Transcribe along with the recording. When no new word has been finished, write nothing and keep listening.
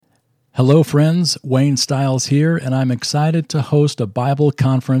Hello, friends. Wayne Stiles here, and I'm excited to host a Bible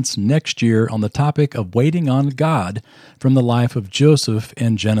conference next year on the topic of waiting on God from the life of Joseph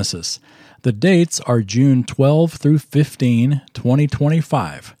in Genesis. The dates are June 12 through 15,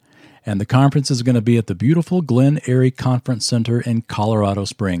 2025, and the conference is going to be at the beautiful Glen Eyrie Conference Center in Colorado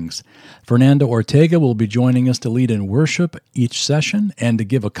Springs. Fernando Ortega will be joining us to lead in worship each session and to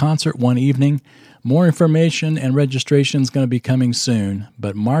give a concert one evening. More information and registration is going to be coming soon,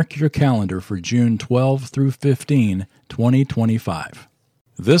 but mark your calendar for June 12 through 15, 2025.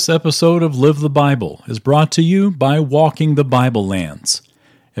 This episode of Live the Bible is brought to you by Walking the Bible Lands.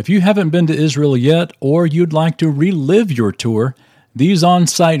 If you haven't been to Israel yet, or you'd like to relive your tour, these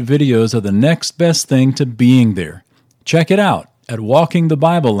on-site videos are the next best thing to being there. Check it out at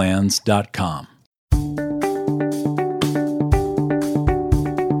walkingthebiblelands.com.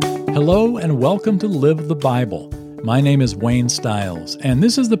 Hello and welcome to Live the Bible. My name is Wayne Stiles, and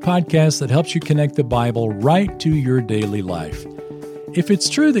this is the podcast that helps you connect the Bible right to your daily life. If it's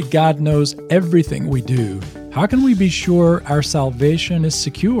true that God knows everything we do, how can we be sure our salvation is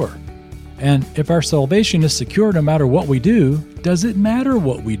secure? And if our salvation is secure no matter what we do, does it matter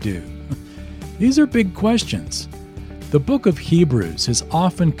what we do? These are big questions. The book of Hebrews has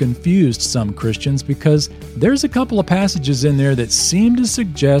often confused some Christians because there's a couple of passages in there that seem to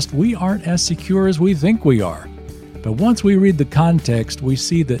suggest we aren't as secure as we think we are. But once we read the context, we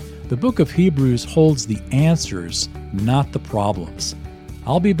see that the book of Hebrews holds the answers, not the problems.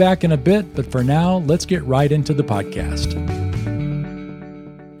 I'll be back in a bit, but for now, let's get right into the podcast.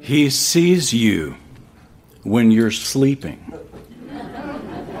 He sees you when you're sleeping.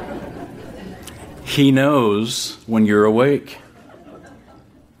 He knows when you're awake.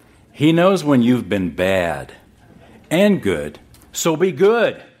 He knows when you've been bad and good. So be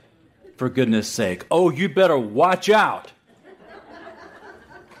good, for goodness sake. Oh, you'd better watch out.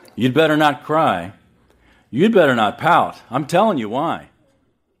 You'd better not cry. You'd better not pout. I'm telling you why.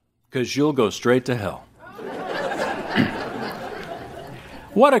 Because you'll go straight to hell.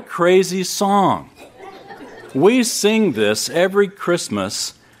 What a crazy song. We sing this every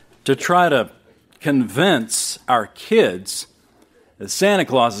Christmas to try to convince our kids that Santa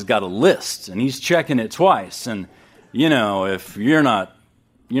Claus has got a list and he's checking it twice. And, if you're not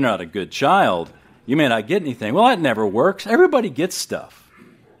a good child, you may not get anything. Well, that never works. Everybody gets stuff.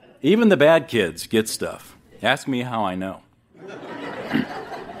 Even the bad kids get stuff. Ask me how I know.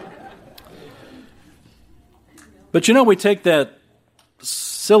 But we take that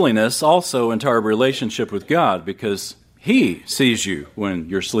silliness also into our relationship with God because He sees you when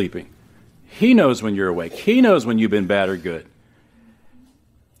you're sleeping. He knows when you're awake. He knows when you've been bad or good.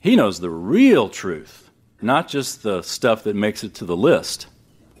 He knows the real truth, not just the stuff that makes it to the list.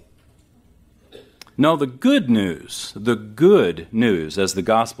 No, the good news, as the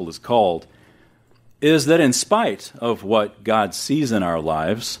gospel is called, is that in spite of what God sees in our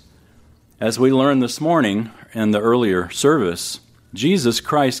lives, as we learned this morning in the earlier service, Jesus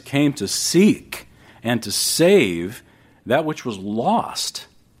Christ came to seek and to save that which was lost,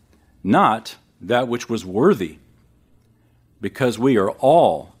 not that which was worthy, because we are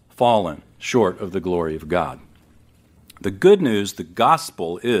all fallen short of the glory of God. The good news, the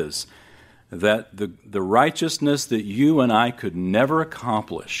gospel, is that the righteousness that you and I could never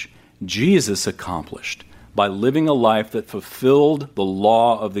accomplish, Jesus accomplished by living a life that fulfilled the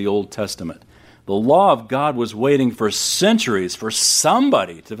law of the Old Testament. The law of God was waiting for centuries for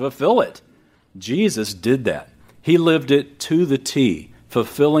somebody to fulfill it. Jesus did that. He lived it to the T,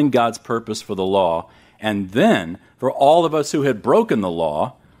 fulfilling God's purpose for the law. And then, for all of us who had broken the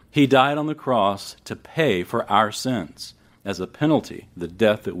law, He died on the cross to pay for our sins as a penalty, the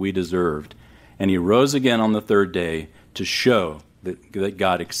death that we deserved. And He rose again on the third day to show that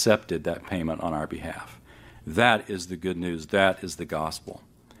God accepted that payment on our behalf. That is the good news. That is the gospel.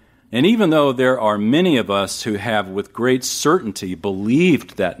 And even though there are many of us who have with great certainty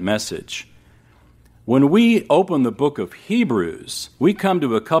believed that message, when we open the book of Hebrews, we come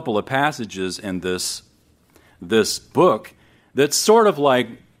to a couple of passages in this book that's sort of like,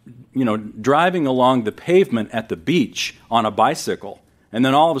 driving along the pavement at the beach on a bicycle, and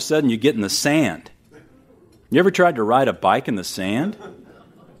then all of a sudden you get in the sand. You ever tried to ride a bike in the sand?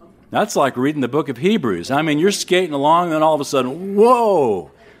 That's like reading the book of Hebrews. I mean, you're skating along, and then all of a sudden,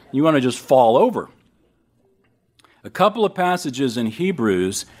 whoa, you want to just fall over. A couple of passages in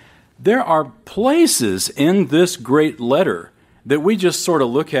Hebrews, there are places in this great letter that we just sort of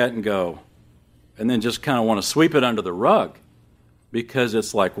look at and go, and then just kind of want to sweep it under the rug. Because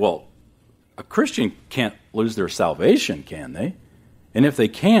it's like, well, a Christian can't lose their salvation, can they? And if they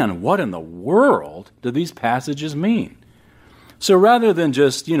can, what in the world do these passages mean? So rather than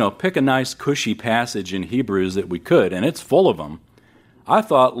just, pick a nice cushy passage in Hebrews that we could, and it's full of them, I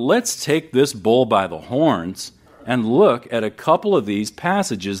thought, let's take this bull by the horns and look at a couple of these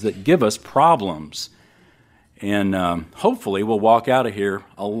passages that give us problems. And hopefully we'll walk out of here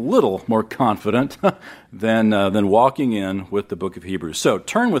a little more confident than walking in with the book of Hebrews. So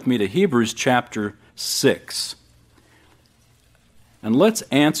turn with me to Hebrews chapter 6. And let's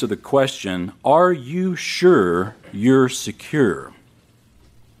answer the question, are you sure you're secure?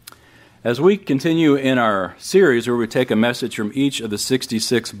 As we continue in our series where we take a message from each of the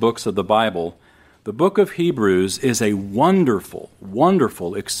 66 books of the Bible, the book of Hebrews is a wonderful,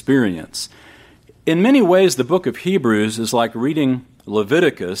 wonderful experience. In many ways, the book of Hebrews is like reading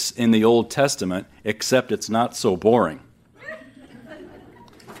Leviticus in the Old Testament, except it's not so boring.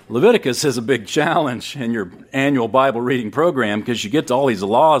 Leviticus is a big challenge in your annual Bible reading program because you get to all these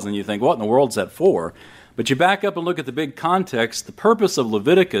laws and you think, what in the world is that for? But you back up and look at the big context. The purpose of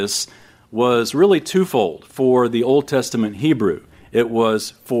Leviticus was really twofold for the Old Testament Hebrew. It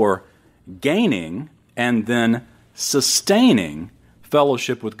was for gaining and then sustaining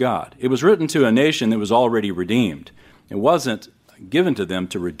fellowship with God. It was written to a nation that was already redeemed. It wasn't given to them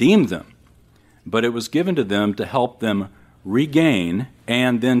to redeem them, but it was given to them to help them regain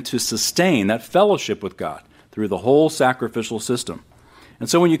and then to sustain that fellowship with God through the whole sacrificial system. And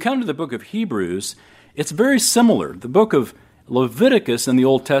so when you come to the book of Hebrews, it's very similar. The book of Leviticus in the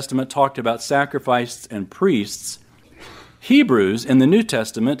Old Testament talked about sacrifices and priests. Hebrews in the New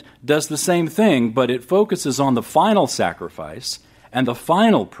Testament does the same thing, but it focuses on the final sacrifice and the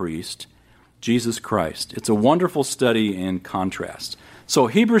final priest, Jesus Christ. It's a wonderful study in contrast. So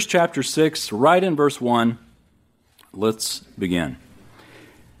Hebrews chapter 6, right in verse 1, let's begin.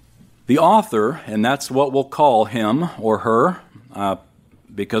 The author, and that's what we'll call him or her,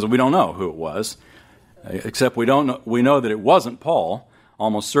 because we don't know who it was, except we know that it wasn't Paul,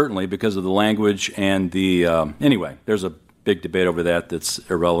 almost certainly because of the language and the, anyway, there's a big debate over that that's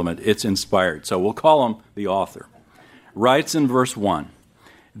irrelevant. It's inspired, so we'll call him the author. Writes in verse 1,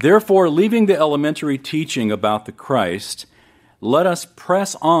 "Therefore, leaving the elementary teaching about the Christ, let us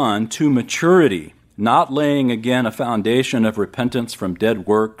press on to maturity, not laying again a foundation of repentance from dead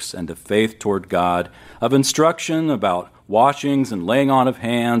works and of faith toward God, of instruction about washings and laying on of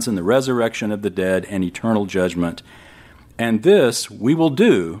hands and the resurrection of the dead and eternal judgment. And this we will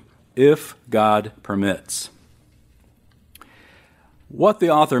do if God permits." What the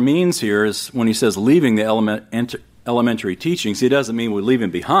author means here is when he says leaving the elementary teachings, he doesn't mean we leave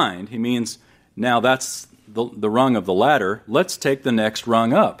him behind. He means now that's the rung of the ladder. Let's take the next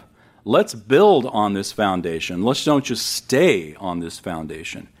rung up. Let's build on this foundation. Let's don't just stay on this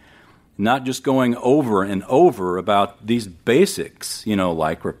foundation. Not just going over and over about these basics,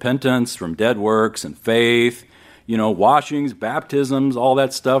 like repentance from dead works and faith, washings, baptisms, all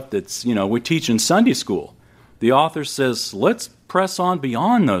that stuff that's, we teach in Sunday school. The author says, let's press on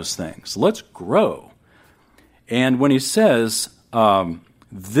beyond those things. Let's grow. And when he says,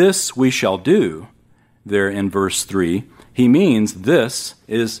 this we shall do, there in verse 3, he means this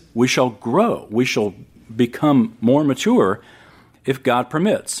is we shall grow. We shall become more mature if God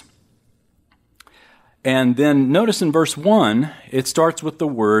permits. And then notice in verse 1, it starts with the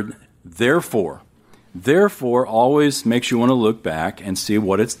word therefore. Therefore always makes you want to look back and see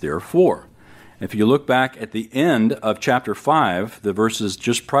what it's there for. If you look back at the end of chapter 5, the verses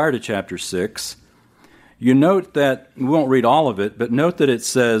just prior to chapter 6, you note that, we won't read all of it, but note that it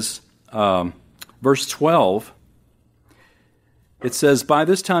says, verse 12, it says, "By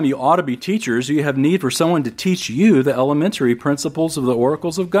this time you ought to be teachers. You have need for someone to teach you the elementary principles of the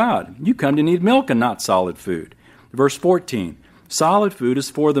oracles of God. You come to need milk and not solid food." Verse 14, "Solid food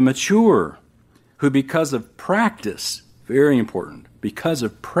is for the mature, who because of practice," very important, "because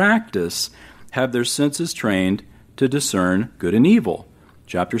of practice have their senses trained to discern good and evil."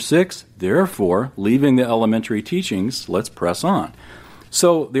 Chapter 6, "Therefore, leaving the elementary teachings, let's press on."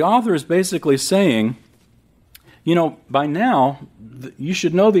 So the author is basically saying, by now, you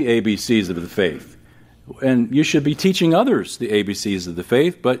should know the ABCs of the faith. And you should be teaching others the ABCs of the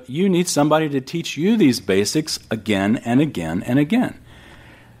faith, but you need somebody to teach you these basics again and again and again.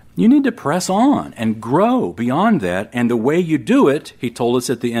 You need to press on and grow beyond that, and the way you do it, he told us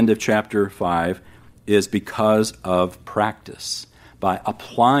at the end of chapter 5, is because of practice. By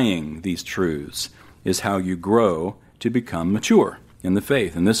applying these truths is how you grow to become mature in the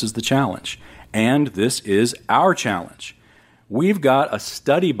faith, and this is the challenge. And this is our challenge. We've got a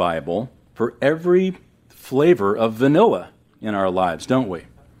study Bible for every flavor of vanilla in our lives, don't we?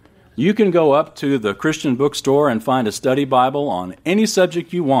 You can go up to the Christian bookstore and find a study Bible on any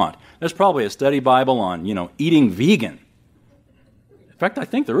subject you want. There's probably a study Bible on, eating vegan. fact, I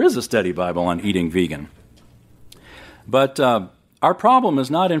think there is a study Bible on eating vegan. But our problem is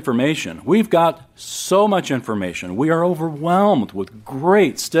not information. We've got so much information. We are overwhelmed with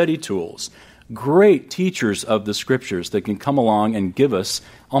great study tools, great teachers of the Scriptures that can come along and give us,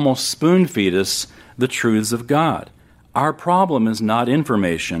 almost spoon-feed us, the truths of God. Our problem is not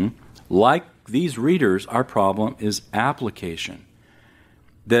information. Like these readers, our problem is application.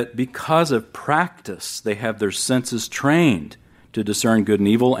 That because of practice, they have their senses trained to discern good and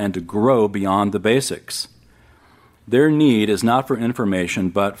evil and to grow beyond the basics. Their need is not for information,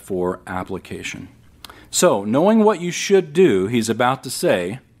 but for application. So, knowing what you should do, he's about to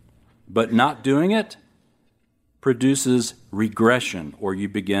say, but not doing it produces regression, or you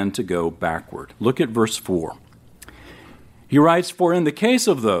begin to go backward. Look at verse 4. He writes, "For in the case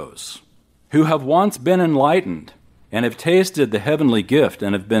of those who have once been enlightened and have tasted the heavenly gift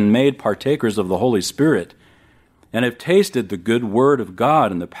and have been made partakers of the Holy Spirit and have tasted the good word of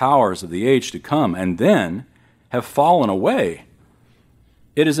God and the powers of the age to come, and then have fallen away,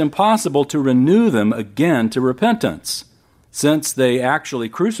 it is impossible to renew them again to repentance, since they actually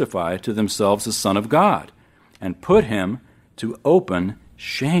crucify to themselves the Son of God and put him to open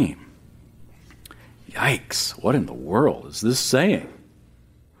shame." Yikes, what in the world is this saying?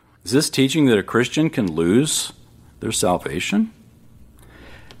 Is this teaching that a Christian can lose their salvation?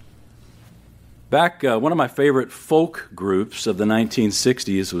 Back, one of my favorite folk groups of the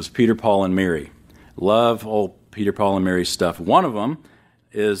 1960s was Peter, Paul, and Mary. Love old Peter, Paul, and Mary stuff. One of them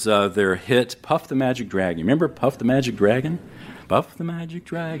is their hit, Puff the Magic Dragon. You remember Puff the Magic Dragon? Puff the Magic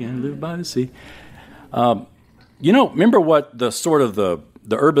Dragon, live by the sea. Remember what the sort of the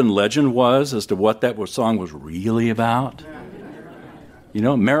urban legend was as to what that song was really about?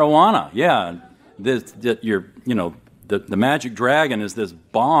 Marijuana. Yeah, the magic dragon is this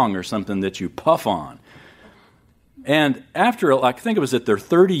bong or something that you puff on. And after, I think it was at their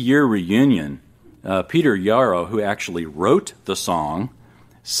 30-year reunion, Peter Yarrow, who actually wrote the song,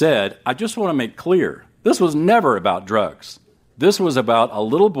 said, "I just want to make clear, this was never about drugs. This was about a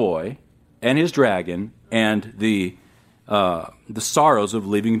little boy and his dragon and the sorrows of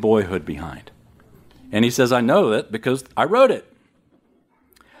leaving boyhood behind." And he says, "I know that because I wrote it."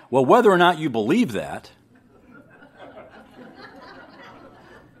 Well, whether or not you believe that,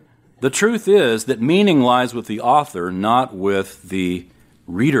 the truth is that meaning lies with the author, not with the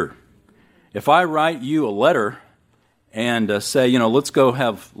reader. If I write you a letter and say, let's go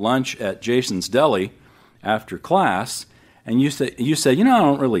have lunch at Jason's Deli after class, and you say, I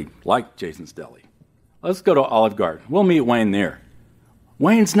don't really like Jason's Deli. Let's go to Olive Garden. We'll meet Wayne there.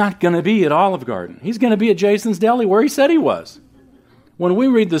 Wayne's not going to be at Olive Garden. He's going to be at Jason's Deli where he said he was. When we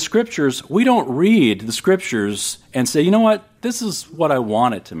read the Scriptures, we don't read the Scriptures and say, this is what I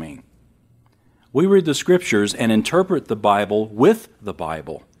want it to mean. We read the Scriptures and interpret the Bible with the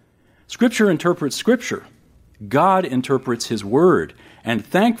Bible. Scripture interprets Scripture. God interprets His Word. And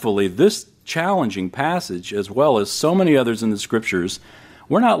thankfully, this challenging passage, as well as so many others in the Scriptures,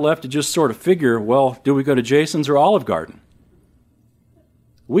 we're not left to just sort of figure, well, do we go to Jason's or Olive Garden?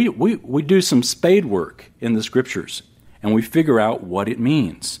 We do some spade work in the Scriptures, and we figure out what it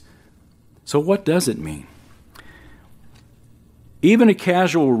means. So what does it mean? Even a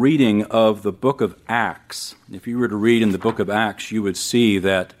casual reading of the book of Acts, if you were to read in the book of Acts, you would see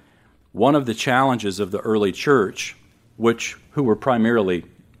that one of the challenges of the early church, who were primarily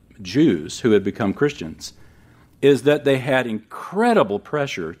Jews who had become Christians, is that they had incredible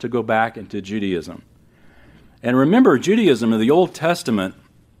pressure to go back into Judaism. And remember, Judaism in the Old Testament,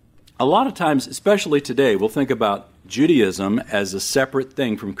 a lot of times, especially today, we'll think about Judaism as a separate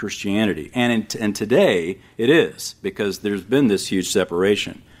thing from Christianity. And today, it is, because there's been this huge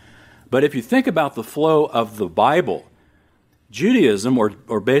separation. But if you think about the flow of the Bible, Judaism,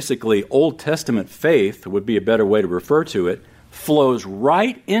 or basically Old Testament faith, would be a better way to refer to it, flows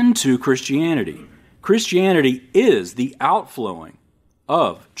right into Christianity. Christianity is the outflowing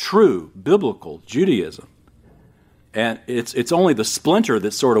of true biblical Judaism. And it's only the splinter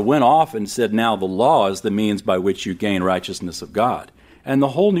that sort of went off and said, now the law is the means by which you gain righteousness of God. And the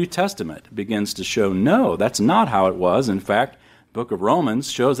whole New Testament begins to show, no, that's not how it was. In fact, the book of Romans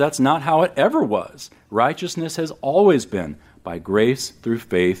shows that's not how it ever was. Righteousness has always been by grace through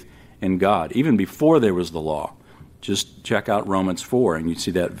faith in God, even before there was the law. Just check out Romans 4, and you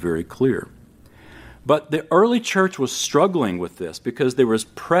see that very clear. But the early church was struggling with this because there was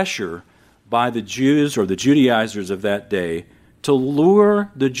pressure by the Jews or the Judaizers of that day to lure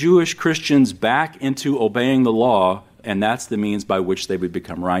the Jewish Christians back into obeying the law, and that's the means by which they would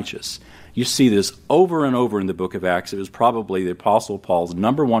become righteous. You see this over and over in the book of Acts. It was probably the Apostle Paul's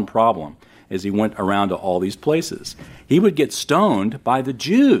number one problem as he went around to all these places. He would get stoned by the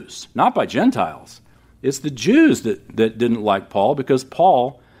Jews, not by Gentiles. It's the Jews that didn't like Paul because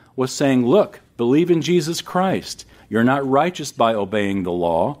Paul was saying, look, believe in Jesus Christ. You're not righteous by obeying the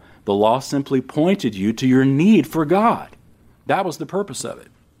law. The law simply pointed you to your need for God. That was the purpose of it.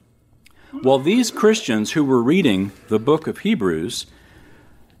 Well, these Christians who were reading the book of Hebrews,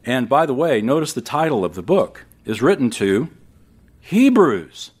 and by the way, notice the title of the book is written to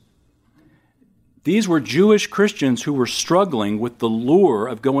Hebrews. These were Jewish Christians who were struggling with the lure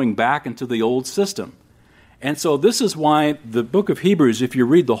of going back into the old system. And so this is why the book of Hebrews, if you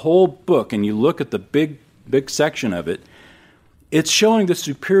read the whole book and you look at the big section of it, it's showing the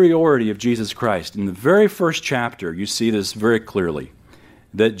superiority of Jesus Christ. In the very first chapter, you see this very clearly,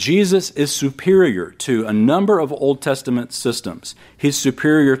 that Jesus is superior to a number of Old Testament systems. He's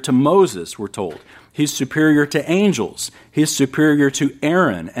superior to Moses, we're told. He's superior to angels. He's superior to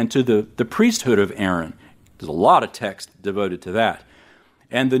Aaron and to the priesthood of Aaron. There's a lot of text devoted to that.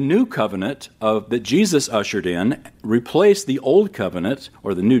 And the new covenant that Jesus ushered in replaced the old covenant,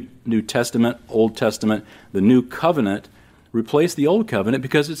 or the New Testament, Old Testament, the new covenant replaced the old covenant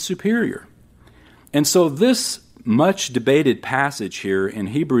because it's superior. And so this much debated passage here in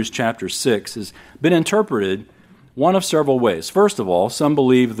Hebrews chapter 6 has been interpreted one of several ways. First of all, some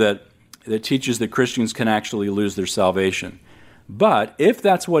believe that it teaches that Christians can actually lose their salvation. But if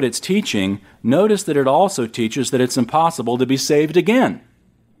that's what it's teaching, notice that it also teaches that it's impossible to be saved again.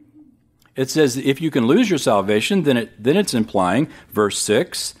 It says if you can lose your salvation, then it's implying, verse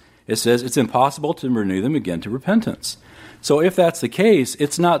 6, it says it's impossible to renew them again to repentance. So if that's the case,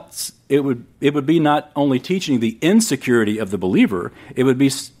 it would be not only teaching the insecurity of the believer, it would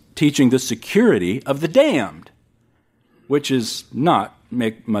be teaching the security of the damned, which is not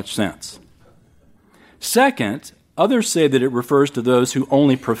make much sense. Second, others say that it refers to those who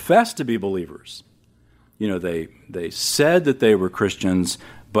only profess to be believers. You know, they said that they were Christians,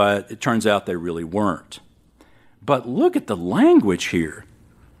 but it turns out they really weren't. But look at the language here.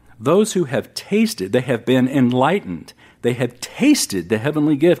 Those who have tasted, they have been enlightened. They have tasted the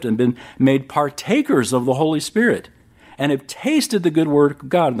heavenly gift and been made partakers of the Holy Spirit and have tasted the good word of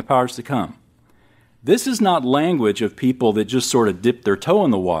God and the powers to come. This is not language of people that just sort of dip their toe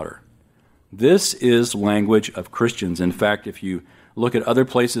in the water. This is language of Christians. In fact, if you look at other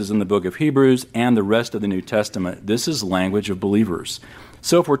places in the book of Hebrews and the rest of the New Testament, this is language of believers.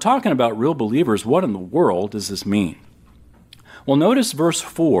 So if we're talking about real believers, what in the world does this mean? Well, notice verse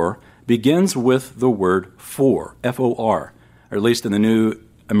 4 begins with the word for, F-O-R, or at least in the New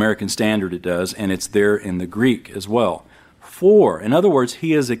American Standard it does, and it's there in the Greek as well. For, in other words,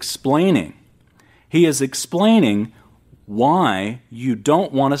 he is explaining. He is explaining why you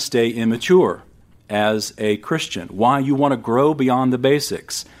don't want to stay immature as a Christian, why you want to grow beyond the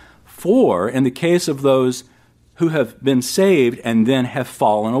basics. For, in the case of those who have been saved and then have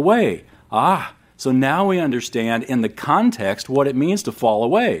fallen away. So now we understand in the context what it means to fall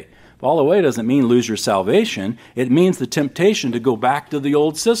away. Fall away doesn't mean lose your salvation. It means the temptation to go back to the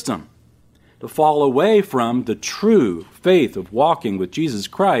old system, to fall away from the true faith of walking with Jesus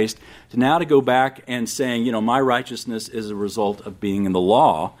Christ, to now to go back and saying, my righteousness is a result of being in the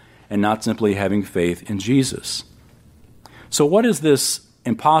law and not simply having faith in Jesus. So what does this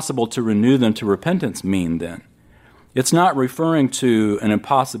impossible to renew them to repentance mean then? It's not referring to an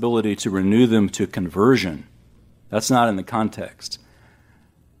impossibility to renew them to conversion. That's not in the context.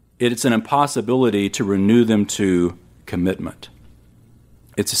 It's an impossibility to renew them to commitment.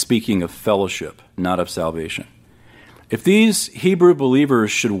 It's speaking of fellowship, not of salvation. If these Hebrew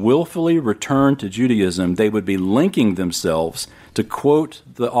believers should willfully return to Judaism, they would be linking themselves, to quote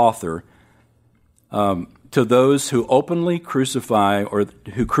the author, to those who openly crucify or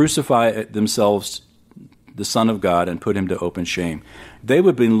who crucify themselves the Son of God and put him to open shame. They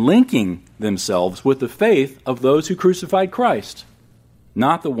would be linking themselves with the faith of those who crucified Christ,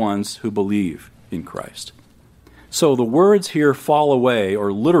 not the ones who believe in Christ. So the words here, fall away,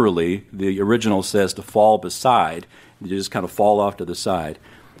 or literally, the original says to fall beside, you just kind of fall off to the side,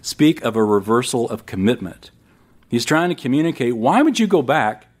 speak of a reversal of commitment. He's trying to communicate, why would you go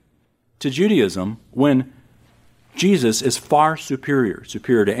back to Judaism when Jesus is far superior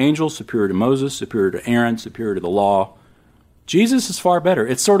to angels, superior to Moses, superior to Aaron, superior to the law. Jesus is far better.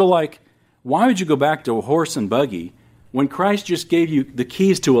 It's sort of like, why would you go back to a horse and buggy when Christ just gave you the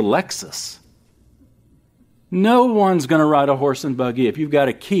keys to a Lexus? No one's going to ride a horse and buggy if you've got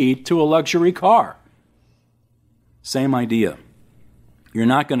a key to a luxury car. Same idea. You're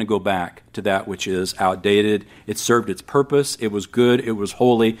not going to go back to that which is outdated. It served its purpose. It was good. It was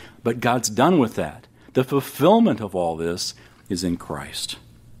holy. But God's done with that. The fulfillment of all this is in Christ.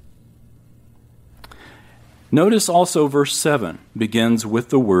 Notice also verse 7 begins with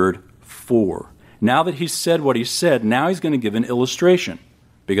the word for. Now that he's said what he said, now he's going to give an illustration,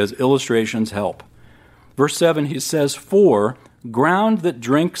 because illustrations help. Verse 7, he says, "For ground that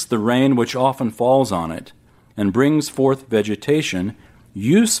drinks the rain which often falls on it, and brings forth vegetation,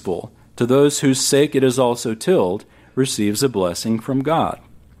 useful to those whose sake it is also tilled, receives a blessing from God.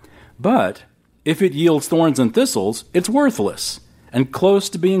 But if it yields thorns and thistles, it's worthless, and close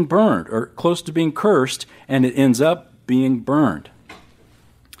to being burned, or close to being cursed, and it ends up being burned."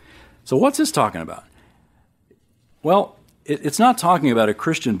 So what's this talking about? Well, it's not talking about a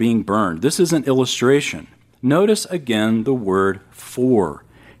Christian being burned. This is an illustration. Notice again the word "for."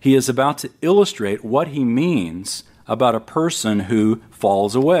 He is about to illustrate what he means about a person who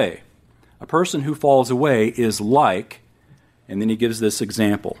falls away. A person who falls away is like, and then he gives this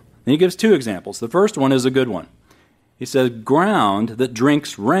example. Then he gives two examples. The first one is a good one. He says, "Ground that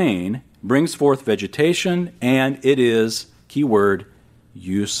drinks rain brings forth vegetation, and it is," keyword,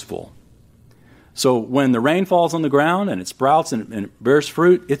 "useful." So when the rain falls on the ground and it sprouts and it bears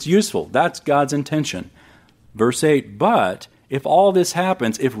fruit, it's useful. That's God's intention. Verse 8, "But if all this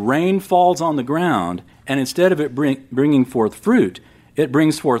happens, if rain falls on the ground, and instead of it bringing forth fruit, it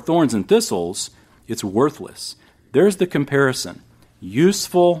brings forth thorns and thistles, it's worthless." There's the comparison.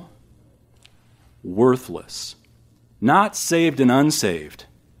 Useful, worthless. Not saved and unsaved.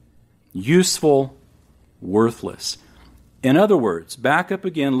 Useful, worthless. In other words, back up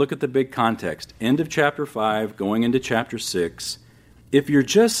again, look at the big context. End of chapter 5, going into chapter 6. If you're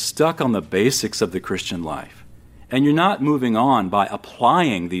just stuck on the basics of the Christian life, and you're not moving on by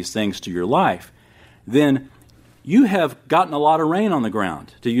applying these things to your life, then you have gotten a lot of rain on the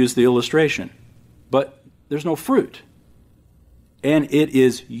ground, to use the illustration, but there's no fruit, and it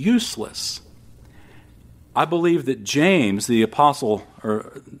is useless. I believe that James, the apostle,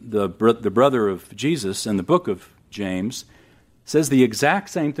 or the brother of Jesus in the book of James, says the exact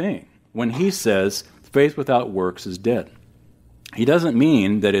same thing when he says faith without works is dead. He doesn't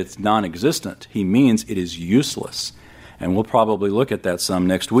mean that it's non-existent. He means it is useless. And we'll probably look at that some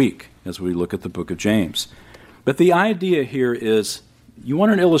next week as we look at the book of James. But the idea here is, you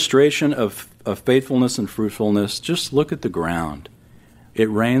want an illustration of faithfulness and fruitfulness, just look at the ground. It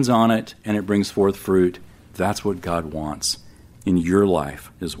rains on it and it brings forth fruit. That's what God wants in your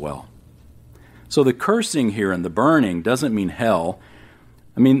life as well. So the cursing here and the burning doesn't mean hell.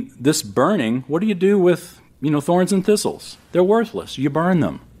 I mean, this burning, what do you do with, thorns and thistles? They're worthless. You burn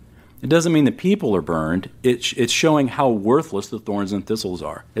them. It doesn't mean the people are burned. It's showing how worthless the thorns and thistles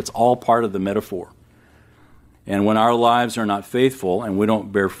are. It's all part of the metaphor. And when our lives are not faithful and we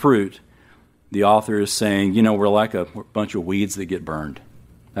don't bear fruit, the author is saying, we're like a bunch of weeds that get burned.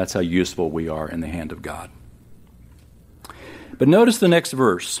 That's how useful we are in the hand of God. But notice the next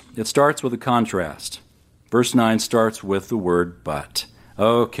verse. It starts with a contrast. Verse 9 starts with the word "but."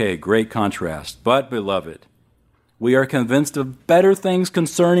 Okay, great contrast. "But, beloved, we are convinced of better things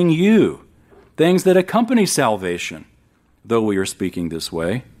concerning you, things that accompany salvation, though we are speaking this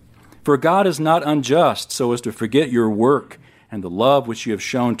way. For God is not unjust so as to forget your work and the love which you have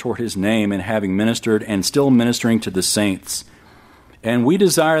shown toward his name in having ministered and still ministering to the saints. And we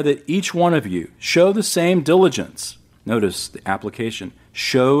desire that each one of you show the same diligence." Notice the application.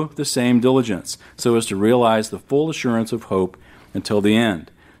 "Show the same diligence so as to realize the full assurance of hope until the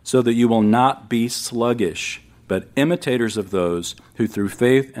end, so that you will not be sluggish, but imitators of those who through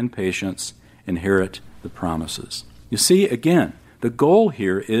faith and patience inherit the promises." You see, again, the goal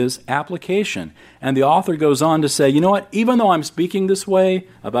here is application. And the author goes on to say, you know what, even though I'm speaking this way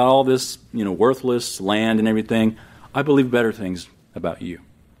about all this, worthless land and everything, I believe better things about you.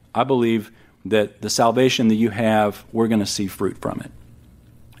 I believe that the salvation that you have, we're going to see fruit from it.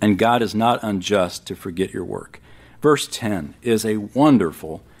 And God is not unjust to forget your work. Verse 10 is a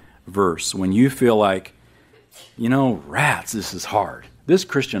wonderful verse when you feel like, rats, this is hard. This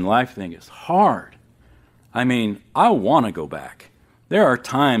Christian life thing is hard. I mean, I want to go back. There are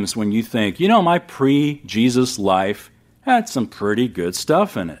times when you think, my pre-Jesus life had some pretty good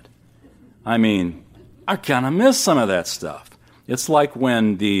stuff in it. I mean, I kind of miss some of that stuff. It's like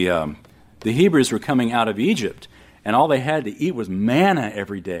when the Hebrews were coming out of Egypt, and all they had to eat was manna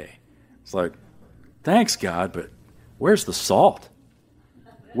every day. It's like, thanks, God, but where's the salt?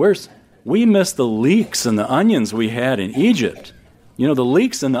 We missed the leeks and the onions we had in Egypt. The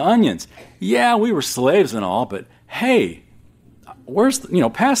leeks and the onions. Yeah, we were slaves and all, but hey, where's,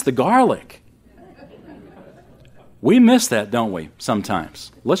 pass the garlic. We miss that, don't we,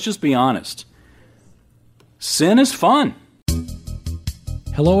 sometimes? Let's just be honest. Sin is fun.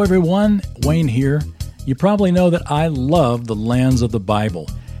 Hello, everyone. Wayne here. You probably know that I love the lands of the Bible.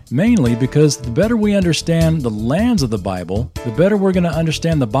 Mainly because the better we understand the lands of the Bible, the better we're going to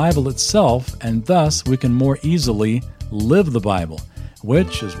understand the Bible itself, and thus we can more easily live the Bible,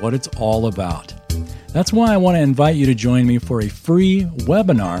 which is what it's all about. That's why I want to invite you to join me for a free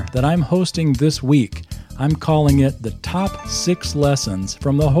webinar that I'm hosting this week. I'm calling it The Top 6 Lessons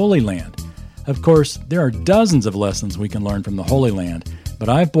from the Holy Land. Of course, there are dozens of lessons we can learn from the Holy Land, but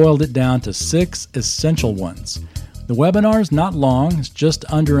I've boiled it down to 6 essential ones. The webinar is not long, it's just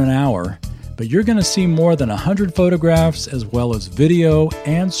under an hour, but you're going to see more than 100 photographs as well as video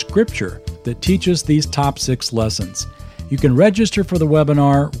and scripture that teaches these top 6 lessons. You can register for the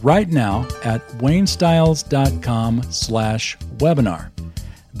webinar right now at waynestiles.com/webinar.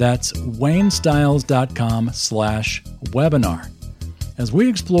 That's waynestiles.com/webinar. As we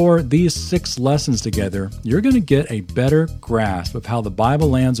explore these 6 lessons together, you're going to get a better grasp of how the Bible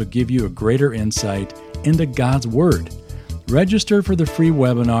lands will give you a greater insight into God's Word. Register for the free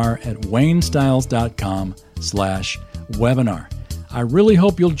webinar at waynestiles.com/webinar. I really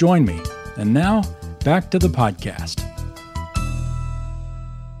hope you'll join me. And now, back to the podcast.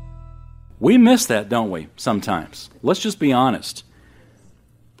 We miss that, don't we, sometimes? Let's just be honest.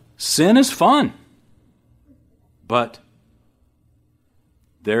 Sin is fun, but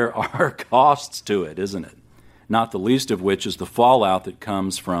there are costs to it, isn't it? Not the least of which is the fallout that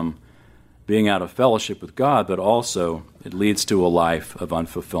comes from being out of fellowship with God, but also it leads to a life of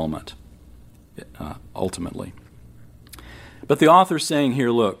unfulfillment, ultimately. But the author's saying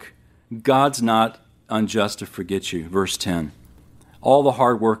here, look, God's not unjust to forget you. Verse 10. All the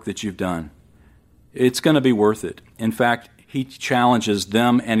hard work that you've done, it's going to be worth it. In fact, he challenges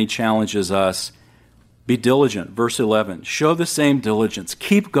them and he challenges us. Be diligent. Verse 11. Show the same diligence.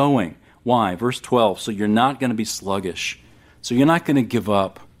 Keep going. Why? Verse 12. So you're not going to be sluggish. So you're not going to give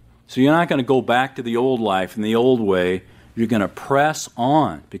up. So you're not going to go back to the old life and the old way. You're going to press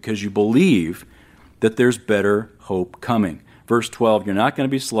on because you believe that there's better hope coming. Verse 12, you're not going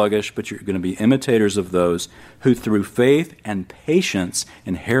to be sluggish, but you're going to be imitators of those who through faith and patience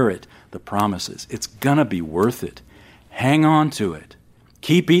inherit the promises. It's going to be worth it. Hang on to it.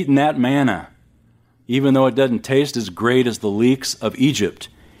 Keep eating that manna, even though it doesn't taste as great as the leeks of Egypt.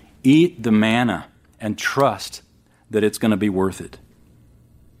 Eat the manna and trust that it's going to be worth it.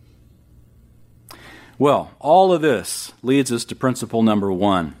 Well, all of this leads us to principle number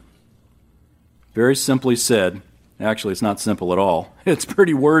 1. Very simply said, actually it's not simple at all. It's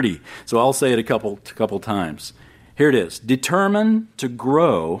pretty wordy, so I'll say it a couple times. Here it is. Determine to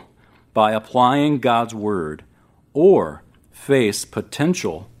grow by applying God's Word or face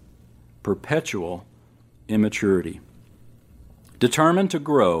potential, perpetual immaturity. Determine to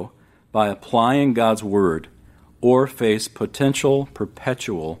grow by applying God's Word or face potential,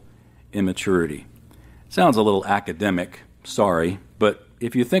 perpetual immaturity. Sounds a little academic, sorry, but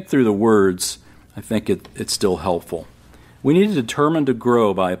if you think through the words, I think it's still helpful. We need to determine to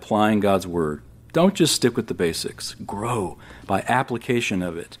grow by applying God's Word. Don't just stick with the basics. Grow by application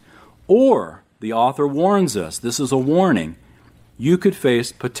of it. Or, the author warns us, this is a warning, you could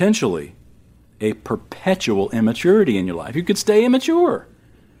face potentially a perpetual immaturity in your life. You could stay immature,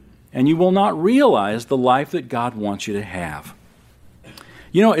 and you will not realize the life that God wants you to have.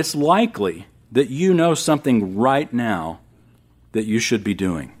 You know, it's likely that you know something right now that you should be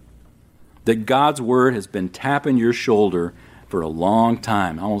doing. That God's Word has been tapping your shoulder for a long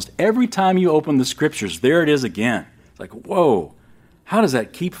time. Almost every time you open the Scriptures, there it is again. It's like, whoa, how does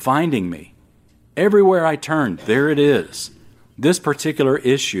that keep finding me? Everywhere I turn, there it is. This particular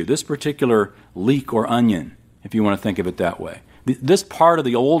issue, this particular leek or onion, if you want to think of it that way. This part of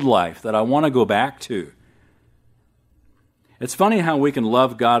the old life that I want to go back to. It's funny how we can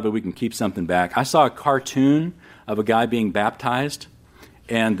love God, but we can keep something back. I saw a cartoon of a guy being baptized,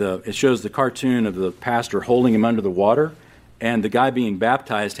 and it shows the cartoon of the pastor holding him under the water, and the guy being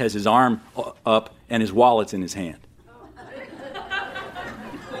baptized has his arm up and his wallet's in his hand.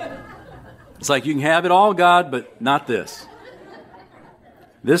 It's like, you can have it all, God, but not this.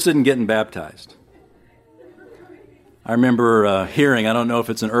 This isn't getting baptized. I remember hearing, I don't know if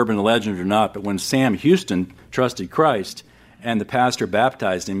it's an urban legend or not, but when Sam Houston trusted Christ and the pastor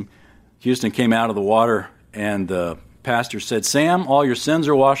baptized him, Houston came out of the water and the pastor said, Sam, all your sins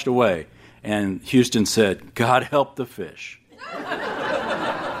are washed away. And Houston said, God help the fish.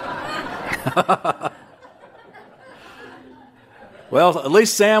 Well, at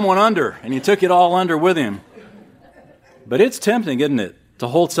least Sam went under, and he took it all under with him. But it's tempting, isn't it, to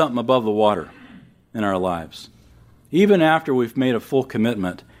hold something above the water in our lives. Even after we've made a full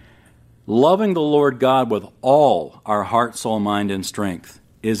commitment, loving the Lord God with all our heart, soul, mind, and strength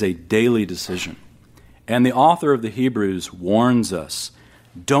is a daily decision. And the author of the Hebrews warns us,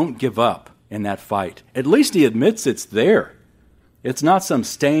 Don't give up in that fight. At least he admits it's there. It's not some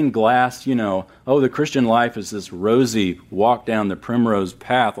stained glass, the Christian life is this rosy walk down the primrose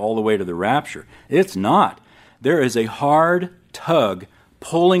path all the way to the rapture. It's not. There is a hard tug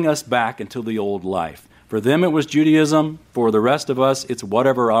pulling us back into the old life. For them it was Judaism. For the rest of us, it's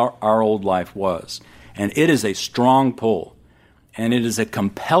whatever our old life was. And it is a strong pull. And it is a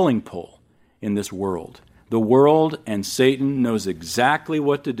compelling pull in this world. The world and Satan knows exactly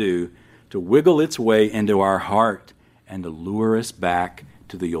what to do to wiggle its way into our heart and to lure us back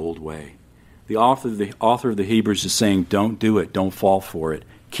to the old way. The author of the Hebrews is saying, don't do it. Don't fall for it.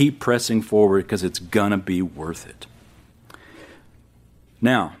 Keep pressing forward because it's going to be worth it.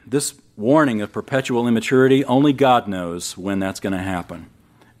 Now, this warning of perpetual immaturity, only God knows when that's going to happen.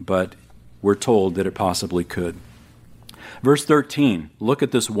 But we're told that it possibly could. Verse 13, look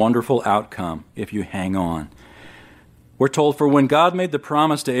at this wonderful outcome if you hang on. We're told, for when God made the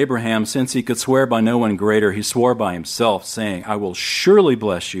promise to Abraham, since he could swear by no one greater, he swore by himself, saying, I will surely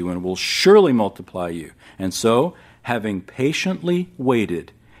bless you and will surely multiply you. And so, having patiently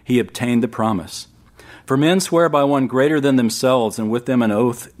waited, he obtained the promise. For men swear by one greater than themselves, and with them an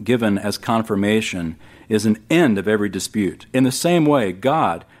oath given as confirmation is an end of every dispute. In the same way,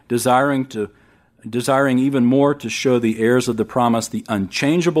 God, desiring even more to show the heirs of the promise the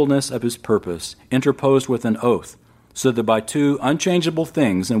unchangeableness of his purpose, interposed with an oath, so that by two unchangeable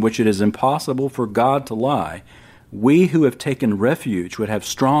things in which it is impossible for God to lie, we who have taken refuge would have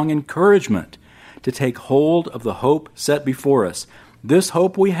strong encouragement to take hold of the hope set before us. This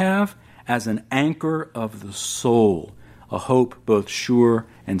hope we have as an anchor of the soul, a hope both sure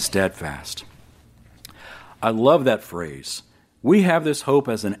and steadfast. I love that phrase. We have this hope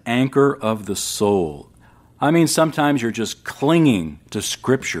as an anchor of the soul. I mean, sometimes you're just clinging to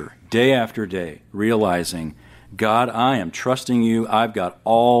Scripture day after day, realizing, God, I am trusting you. I've got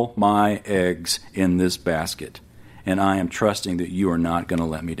all my eggs in this basket, and I am trusting that you are not going to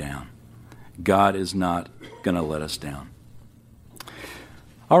let me down. God is not going to let us down.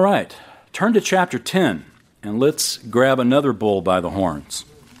 All right, turn to chapter 10, and let's grab another bull by the horns.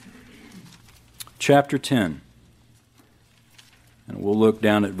 Chapter 10, and we'll look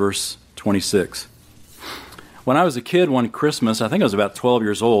down at verse 26. When I was a kid one Christmas, I think I was about 12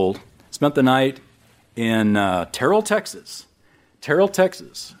 years old, spent the night in Terrell, Texas,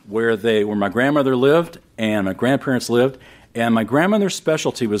 where my grandmother lived and my grandparents lived, and my grandmother's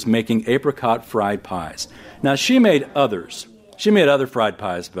specialty was making apricot fried pies. Now, she made others. She made other fried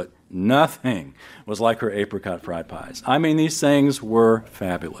pies, but nothing was like her apricot fried pies. I mean, these things were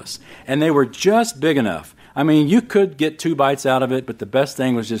fabulous, and they were just big enough. I mean, you could get 2 bites out of it, but the best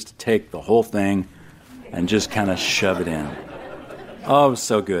thing was just to take the whole thing and just kind of shove it in. Oh, it was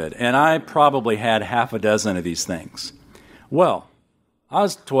so good. And I probably had half a dozen of these things. Well, I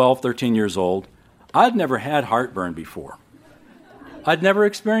was 12, 13 years old. I'd never had heartburn before. I'd never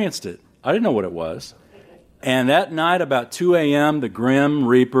experienced it. I didn't know what it was. And that night, about 2 a.m., the Grim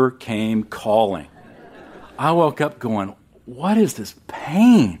Reaper came calling. I woke up going, what is this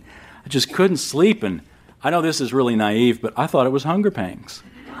pain? I just couldn't sleep. And I know this is really naive, but I thought it was hunger pangs.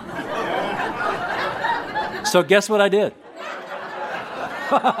 So guess what I did?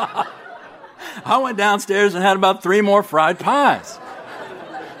 I went downstairs and had about 3 more fried pies.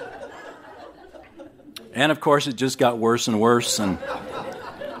 And of course, it just got worse and worse, and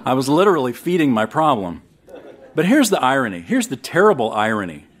I was literally feeding my problem. But here's the irony. Here's the terrible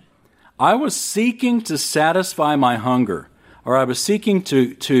irony. I was seeking to satisfy my hunger, or I was seeking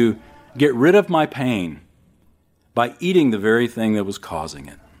to get rid of my pain by eating the very thing that was causing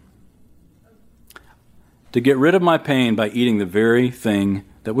it. To get rid of my pain by eating the very thing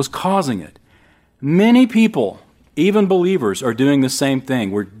that was causing it. Many people, even believers, are doing the same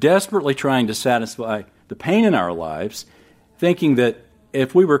thing. We're desperately trying to satisfy the pain in our lives, thinking that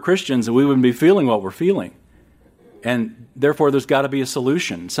if we were Christians, we wouldn't be feeling what we're feeling. And therefore, there's got to be a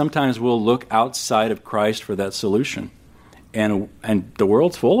solution. Sometimes we'll look outside of Christ for that solution. And the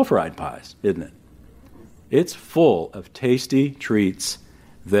world's full of fried pies, isn't it? It's full of tasty treats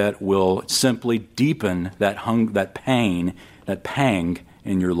that will simply deepen that pain, that pang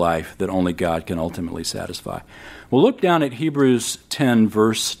in your life that only God can ultimately satisfy. We'll look down at Hebrews 10,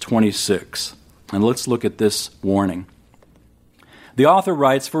 verse 26, and let's look at this warning. The author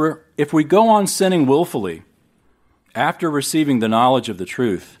writes, for if we go on sinning willfully after receiving the knowledge of the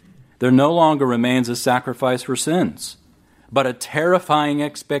truth, there no longer remains a sacrifice for sins, but a terrifying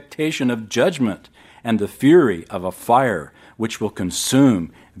expectation of judgment and the fury of a fire which will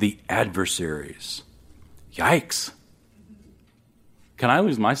consume the adversaries. Yikes. Can I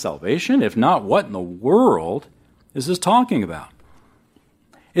lose my salvation? If not, what in the world is this talking about?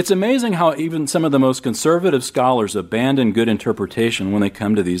 It's amazing how even some of the most conservative scholars abandon good interpretation when they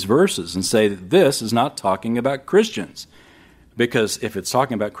come to these verses and say that this is not talking about Christians. Because if it's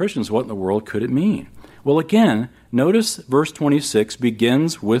talking about Christians, what in the world could it mean? Well, again, notice verse 26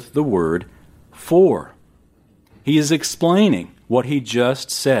 begins with the word for. He is explaining what he just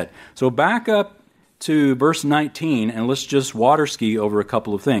said. So back up to verse 19, and let's just water ski over a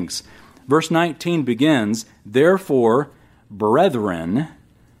couple of things. Verse 19 begins, therefore, brethren,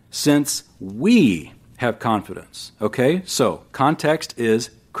 since we have confidence. Okay, so context is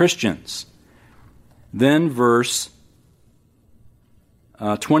Christians. Then verse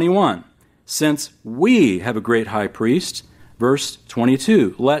 21, since we have a great high priest. Verse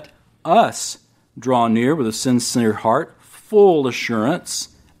 22, let us draw near with a sincere heart, full assurance,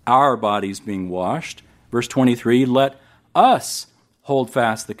 our bodies being washed. Verse 23, let us hold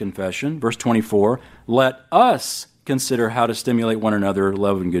fast the confession. Verse 24, let us consider how to stimulate one another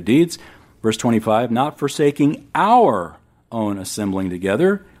love and good deeds. Verse 25, not forsaking our own assembling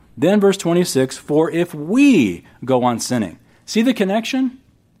together. Then verse 26, for if we go on sinning. See the connection?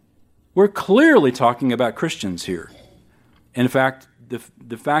 We're clearly talking about Christians here. In fact,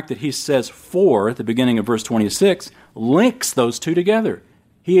 the fact that he says for at the beginning of verse 26 links those two together.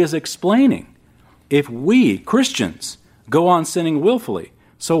 He is explaining, if we, Christians, go on sinning willfully,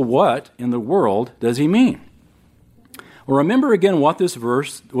 so what in the world does he mean? Well, remember again what this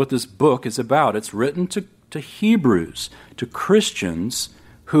book is about. It's written to Hebrews, to Christians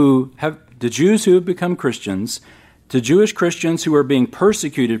the Jews who have become Christians, to Jewish Christians who are being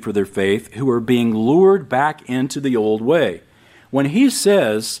persecuted for their faith, who are being lured back into the old way. When he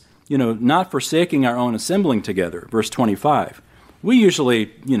says, not forsaking our own assembling together, verse 25, we usually,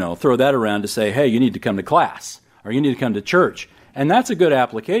 throw that around to say, hey, you need to come to class, or you need to come to church. And that's a good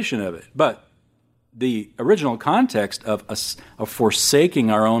application of it. But the original context of forsaking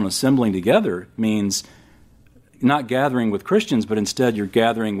our own assembling together means not gathering with Christians, but instead you're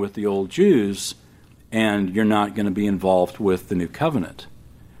gathering with the old Jews, and you're not going to be involved with the new covenant.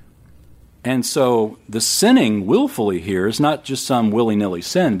 And so the sinning willfully here is not just some willy-nilly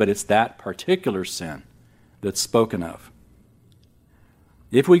sin, but it's that particular sin that's spoken of.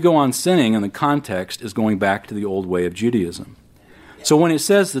 If we go on sinning, and the context is going back to the old way of Judaism. So when it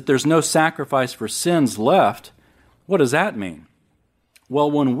says that there's no sacrifice for sins left, what does that mean? Well,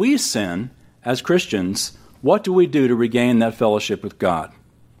 when we sin as Christians, what do we do to regain that fellowship with God?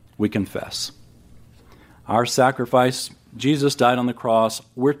 We confess. Our sacrifice, Jesus died on the cross.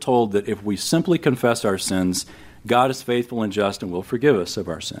 We're told that if we simply confess our sins, God is faithful and just and will forgive us of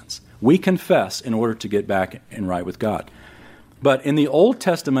our sins. We confess in order to get back in right with God. But in the Old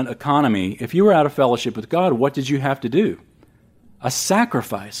Testament economy, if you were out of fellowship with God, what did you have to do? A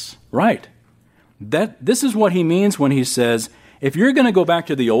sacrifice, right? This is what he means when he says, if you're going to go back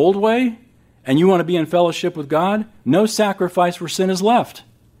to the old way and you want to be in fellowship with God, no sacrifice for sin is left.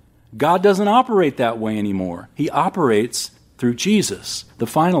 God doesn't operate that way anymore. He operates through Jesus, the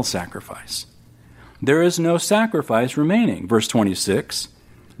final sacrifice. There is no sacrifice remaining, verse 26,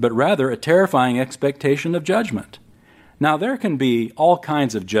 but rather a terrifying expectation of judgment. Now, there can be all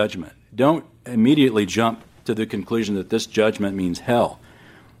kinds of judgment. Don't immediately jump to the conclusion that this judgment means hell.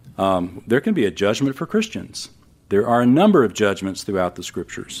 There can be a judgment for Christians. There are a number of judgments throughout the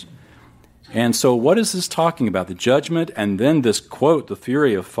Scriptures. And so what is this talking about? The judgment, and then this quote, the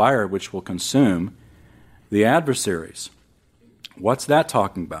fury of fire which will consume the adversaries. What's that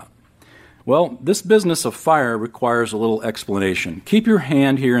talking about? Well, this business of fire requires a little explanation. Keep your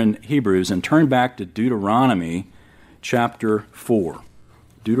hand here in Hebrews and turn back to Deuteronomy chapter 4.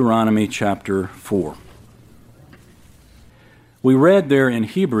 Deuteronomy chapter 4. We read there in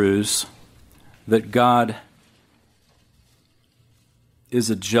Hebrews that God is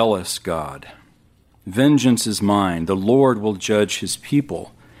a jealous God. Vengeance is mine. The Lord will judge his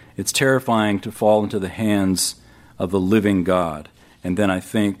people. It's terrifying to fall into the hands of the living God. And then I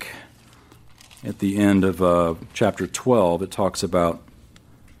think at the end of chapter 12, it talks about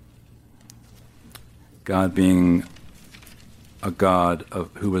God being a God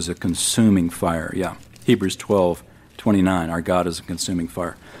who is a consuming fire. Yeah, Hebrews 12:29. Our God is a consuming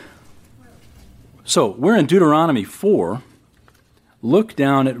fire. So we're in Deuteronomy 4. Look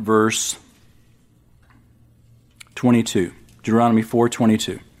down at verse 22. Deuteronomy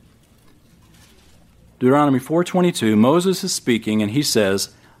 4:22. Deuteronomy 4:22, Moses is speaking, and he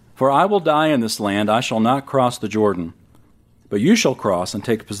says, "For I will die in this land, I shall not cross the Jordan. But you shall cross and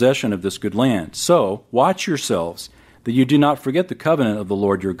take possession of this good land. So watch yourselves, that you do not forget the covenant of the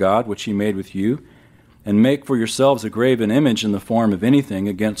Lord your God, which he made with you, and make for yourselves a graven image in the form of anything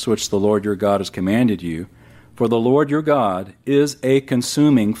against which the Lord your God has commanded you. For the Lord your God is a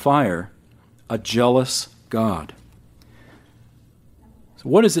consuming fire, a jealous God. So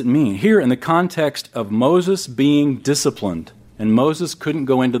what does it mean? Here in the context of Moses being disciplined, and Moses couldn't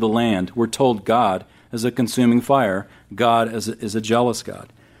go into the land, we're told God is a consuming fire, God is a jealous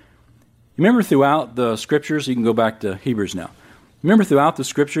God. Remember throughout the Scriptures, you can go back to Hebrews now. Remember throughout the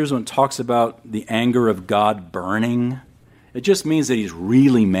Scriptures when it talks about the anger of God burning? It just means that he's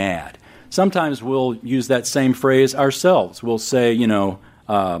really mad. Sometimes we'll use that same phrase ourselves. We'll say, he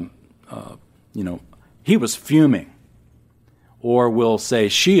was fuming. Or we'll say,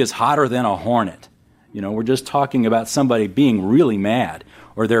 she is hotter than a hornet. We're just talking about somebody being really mad,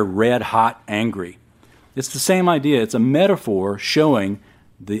 or they're red hot angry. It's the same idea. It's a metaphor showing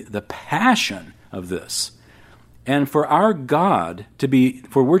the passion of this. And for our God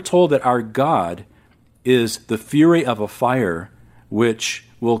for we're told that our God is the fury of a fire which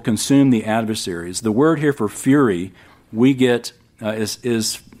will consume the adversaries. The word here for fury we get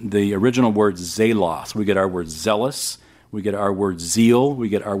is the original word zelos. We get our word zealous, we get our word zeal, we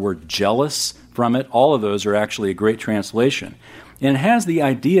get our word jealous from it. All of those are actually a great translation. And it has the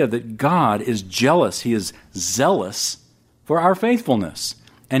idea that God is jealous. He is zealous for our faithfulness.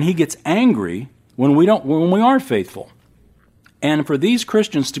 And he gets angry when we aren't faithful. And for these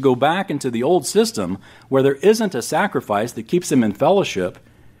Christians to go back into the old system where there isn't a sacrifice that keeps them in fellowship,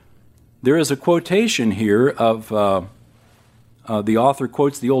 there is a quotation here of the author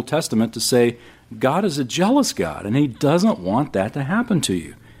quotes the Old Testament to say, God is a jealous God, and he doesn't want that to happen to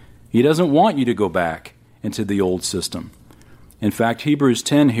you. He doesn't want you to go back into the old system. In fact, Hebrews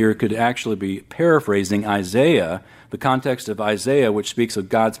 10 here could actually be paraphrasing Isaiah, the context of Isaiah, which speaks of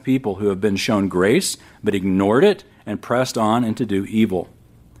God's people who have been shown grace, but ignored it and pressed on and to do evil.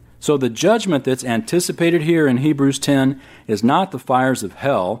 So the judgment that's anticipated here in Hebrews 10 is not the fires of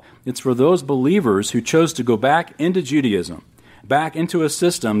hell. It's for those believers who chose to go back into Judaism, back into a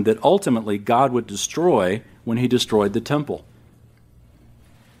system that ultimately God would destroy when he destroyed the temple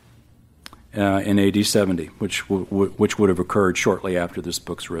in AD 70, which would have occurred shortly after this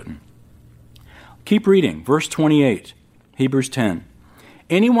book's written. Keep reading. Verse 28, Hebrews 10.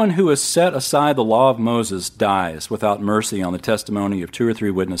 Anyone who has set aside the law of Moses dies without mercy on the testimony of 2 or 3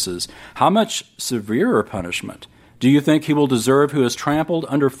 witnesses. How much severer punishment do you think he will deserve who has trampled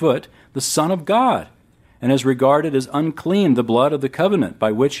underfoot the Son of God and has regarded as unclean the blood of the covenant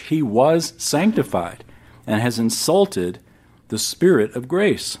by which he was sanctified and has insulted the Spirit of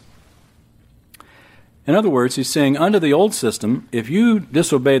grace? In other words, he's saying under the old system, if you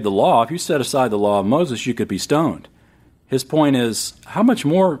disobeyed the law, if you set aside the law of Moses, you could be stoned. His point is, how much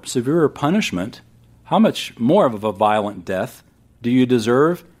more severe punishment, how much more of a violent death do you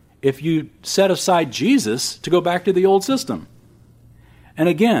deserve if you set aside Jesus to go back to the old system? And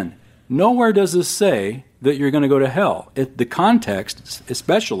again, nowhere does this say that you're going to go to hell. The context,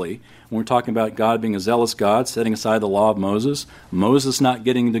 especially when we're talking about God being a zealous God, setting aside the law of Moses, Moses not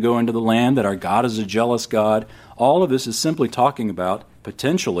getting to go into the land, that our God is a jealous God, all of this is simply talking about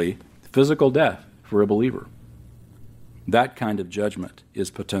potentially physical death for a believer. That kind of judgment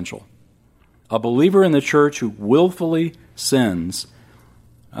is potential. A believer in the church who willfully sins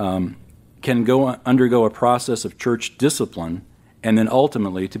can undergo a process of church discipline and then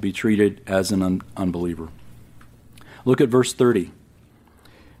ultimately to be treated as an unbeliever. Look at verse 30.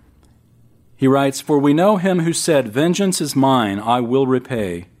 He writes, "For we know him who said, 'Vengeance is mine, I will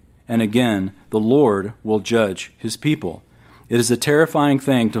repay.' And again, the Lord will judge his people. It is a terrifying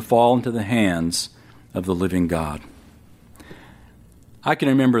thing to fall into the hands of the living God." I can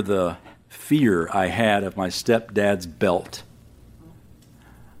remember the fear I had of my stepdad's belt.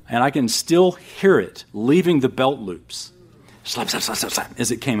 And I can still hear it leaving the belt loops. Slap, slap, slap, slap, slap,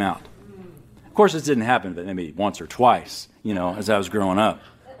 as it came out. Of course, this didn't happen but maybe once or twice, as I was growing up.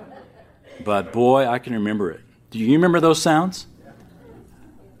 But boy, I can remember it. Do you remember those sounds?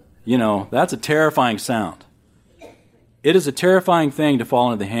 That's a terrifying sound. It is a terrifying thing to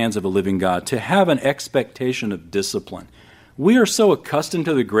fall into the hands of a living God, to have an expectation of discipline. We are so accustomed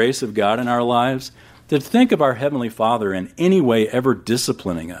to the grace of God in our lives to think of our Heavenly Father in any way ever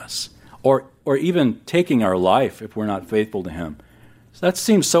disciplining us or even taking our life if we're not faithful to Him. So that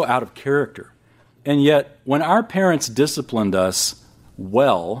seems so out of character. And yet, when our parents disciplined us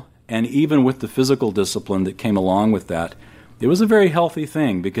well, and even with the physical discipline that came along with that, it was a very healthy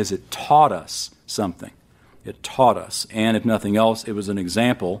thing because it taught us something. It taught us. And if nothing else, it was an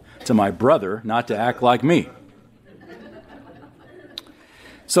example to my brother not to act like me.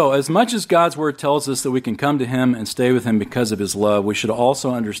 So, as much as God's Word tells us that we can come to Him and stay with Him because of His love, we should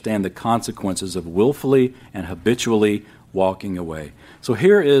also understand the consequences of willfully and habitually walking away. So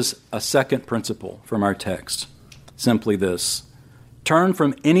here is a second principle from our text. simply this: turn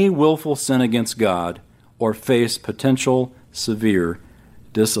from any willful sin against God or face potential severe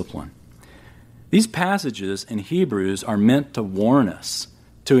discipline. These passages in Hebrews are meant to warn us,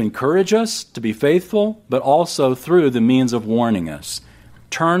 to encourage us to be faithful, but also through the means of warning us.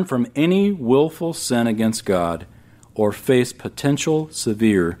 Turn from any willful sin against God or face potential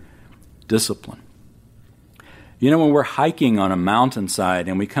severe discipline. You know, when we're hiking on a mountainside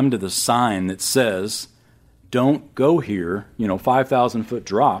and we come to the sign that says, don't go here, 5,000-foot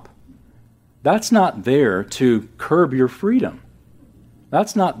drop, that's not there to curb your freedom.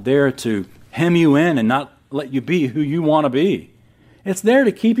 That's not there to hem you in and not let you be who you want to be. It's there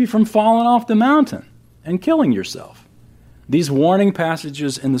to keep you from falling off the mountain and killing yourself. These warning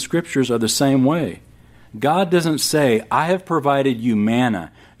passages in the Scriptures are the same way. God doesn't say, I have provided you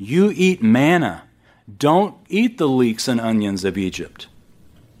manna. You eat manna. Don't eat the leeks and onions of Egypt.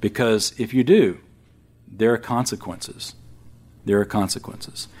 Because if you do, there are consequences. There are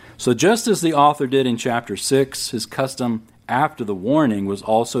consequences. So just as the author did in chapter 6, his custom after the warning was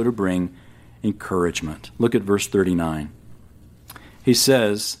also to bring encouragement. Look at verse 39. He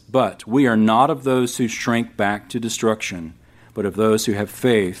says, but we are not of those who shrink back to destruction, but of those who have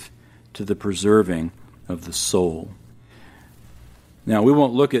faith to the preserving of the soul. Now, we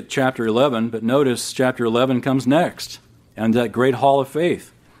won't look at chapter 11, but notice chapter 11 comes next, and that great hall of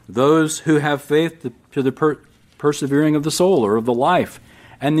faith. Those who have faith to the persevering of the soul or of the life.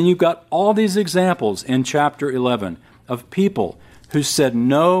 And then you've got all these examples in chapter 11 of people who said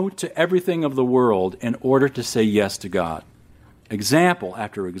no to everything of the world in order to say yes to God. Example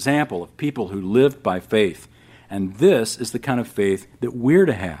after example of people who lived by faith. And this is the kind of faith that we're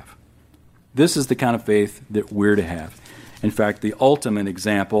to have. This is the kind of faith that we're to have. In fact, the ultimate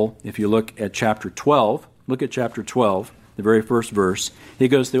example, if you look at chapter 12, look at chapter 12, the very first verse. He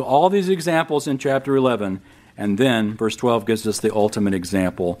goes through all these examples in chapter 11, and then verse 12 gives us the ultimate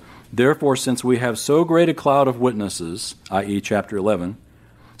example. Therefore, since we have so great a cloud of witnesses, i.e. chapter 11,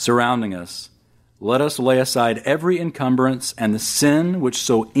 surrounding us, let us lay aside every encumbrance and the sin which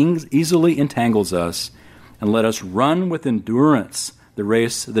so easily entangles us, and let us run with endurance the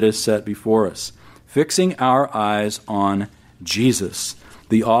race that is set before us, fixing our eyes on Jesus,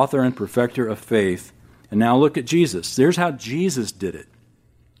 the author and perfecter of faith. And now look at Jesus. There's how Jesus did it,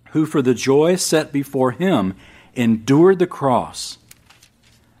 who for the joy set before him endured the cross,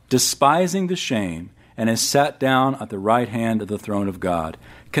 despising the shame, and has sat down at the right hand of the throne of God.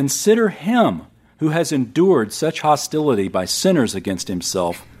 Consider him who has endured such hostility by sinners against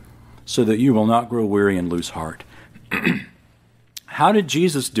himself, so that you will not grow weary and lose heart. How did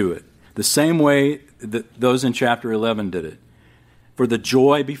Jesus do it? The same way that those in chapter 11 did it. For the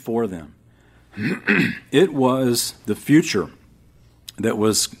joy before them. It was the future that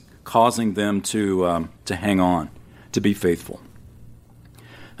was causing them to hang on, to be faithful.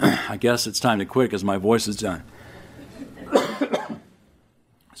 I guess it's time to quit because my voice is done.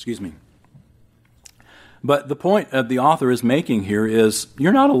 Excuse me. But the point that the author is making here is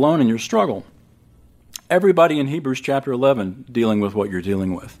you're not alone in your struggle. Everybody in Hebrews chapter 11 dealing with what you're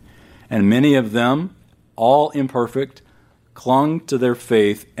dealing with. And many of them, all imperfect, clung to their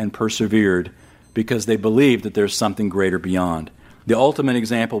faith and persevered because they believed that there's something greater beyond. The ultimate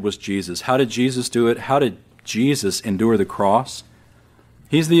example was Jesus. How did Jesus do it? How did Jesus endure the cross?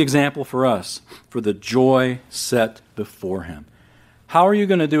 He's the example for us, for the joy set before him. How are you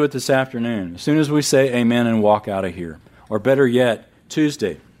going to do it this afternoon? As soon as we say amen and walk out of here. Or better yet,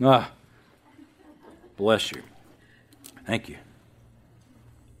 Tuesday. Bless you. Thank you.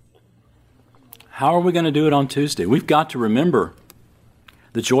 How are we going to do it on Tuesday? We've got to remember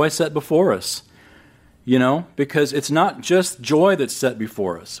the joy set before us. Because it's not just joy that's set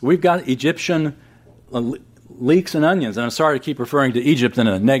before us. We've got Egyptian leeks and onions. And I'm sorry to keep referring to Egypt in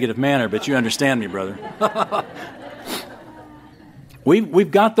a negative manner, but you understand me, brother. We've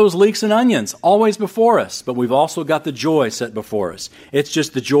got those leeks and onions always before us, but we've also got the joy set before us. It's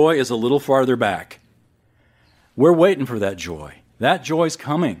just the joy is a little farther back. We're waiting for that joy. That joy's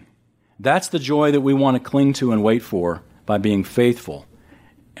coming. That's the joy that we want to cling to and wait for by being faithful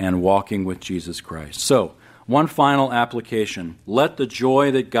and walking with Jesus Christ. So, one final application. Let the joy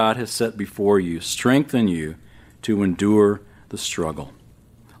that God has set before you strengthen you to endure the struggle.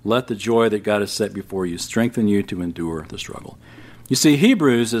 Let the joy that God has set before you strengthen you to endure the struggle. You see,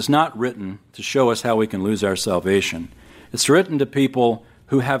 Hebrews is not written to show us how we can lose our salvation. It's written to people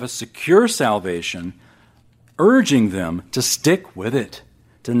who have a secure salvation, urging them to stick with it,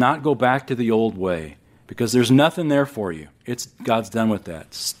 to not go back to the old way, because there's nothing there for you. God's done with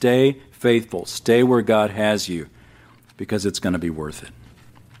that. Stay faithful. Stay where God has you, because it's going to be worth it.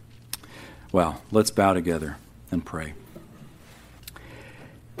 Well, let's bow together. and pray.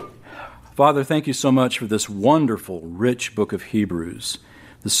 Father, thank you so much for this wonderful, rich book of Hebrews,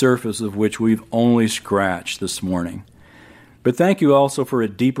 the surface of which we've only scratched this morning. But thank you also for a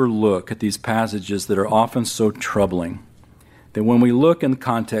deeper look at these passages that are often so troubling, that when we look in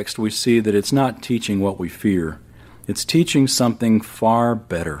context, we see that it's not teaching what we fear. It's teaching something far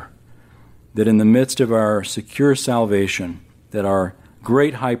better, that in the midst of our secure salvation, that our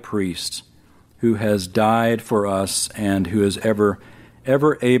great high priest, who has died for us and who is ever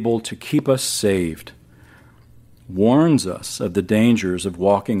able to keep us saved, warns us of the dangers of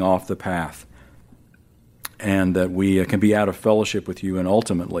walking off the path, and that we can be out of fellowship with you, and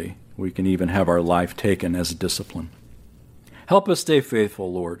ultimately we can even have our life taken as a discipline. Help us stay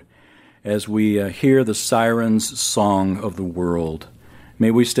faithful, Lord, as we hear the siren's song of the world. May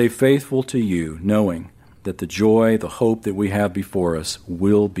we stay faithful to you, knowing that the joy, the hope that we have before us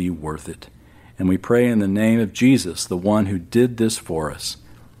will be worth it. And we pray in the name of Jesus, the one who did this for us.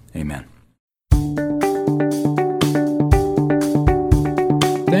 Amen.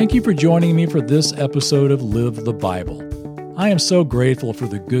 Thank you for joining me for this episode of Live the Bible. I am so grateful for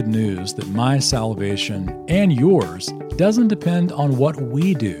the good news that my salvation and yours doesn't depend on what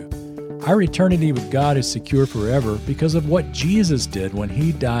we do. Our eternity with God is secure forever because of what Jesus did when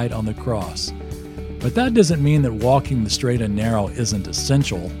he died on the cross. But that doesn't mean that walking the straight and narrow isn't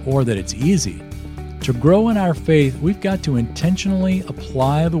essential or that it's easy. To grow in our faith, we've got to intentionally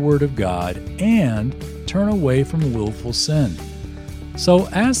apply the Word of God and turn away from willful sin. So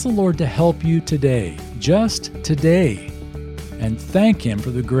ask the Lord to help you today, just today, and thank Him for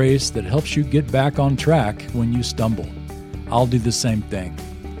the grace that helps you get back on track when you stumble. I'll do the same thing.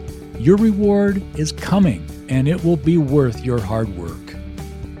 Your reward is coming, and it will be worth your hard work.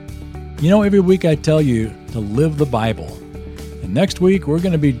 You know, every week I tell you to live the Bible. And next week we're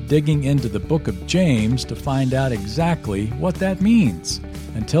going to be digging into the book of James to find out exactly what that means.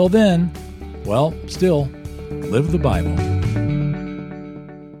 Until then, well, still, live the Bible.